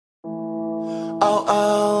oh,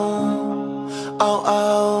 oh, oh,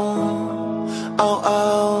 oh, oh,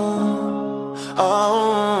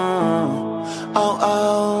 oh,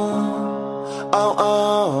 oh, oh.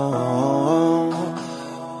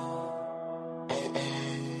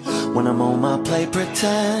 When I'm on my play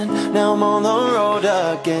pretend, now I'm on the road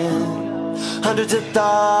again. Hundreds of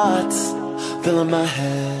thoughts filling my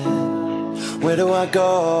head. Where do I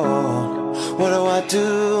go? What do I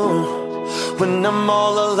do? When I'm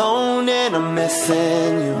all alone and I'm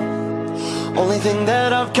missing you. Only thing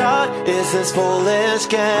that I've got is this foolish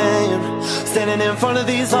game. Standing in front of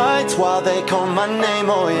these lights while they call my name,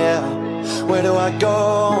 oh yeah. Where do I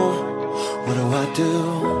go? What do I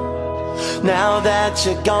do? Now that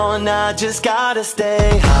you're gone, I just gotta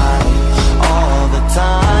stay high all the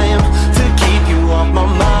time to keep you off my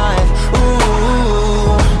mind.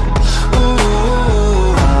 Ooh,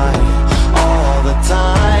 ooh, high all the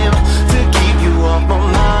time to keep you off my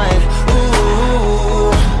mind.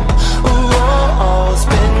 Ooh, ooh, oh, oh.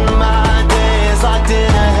 Spend my days locked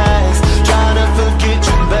in a hex, trying to forget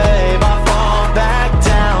you, babe. I fall back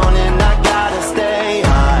down and I gotta stay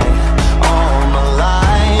high all my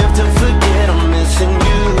life to forget I'm missing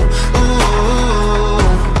you. Ooh,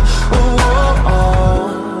 ooh, oh, oh,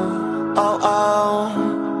 oh, oh,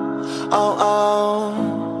 oh,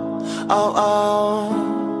 oh, oh,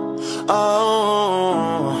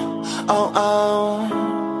 oh, oh,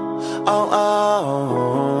 oh, oh,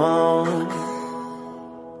 oh.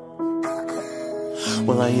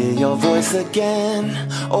 Will I hear your voice again,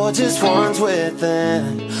 or just ones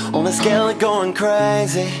within? On a scale of going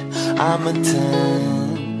crazy, I'm a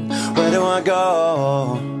 10. Where do I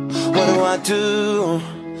go? What do I do?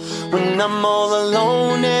 When I'm all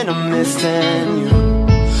alone and I'm missing you.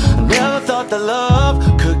 I never thought that love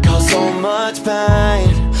could cause so much pain.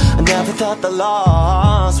 I never thought the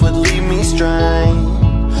loss would leave me strained.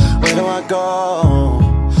 Where do I go?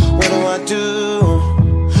 What do I do?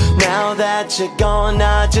 Now that you're gone,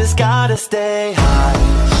 I just gotta stay high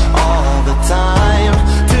all the time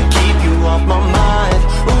to keep you off my mind.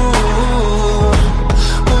 Ooh,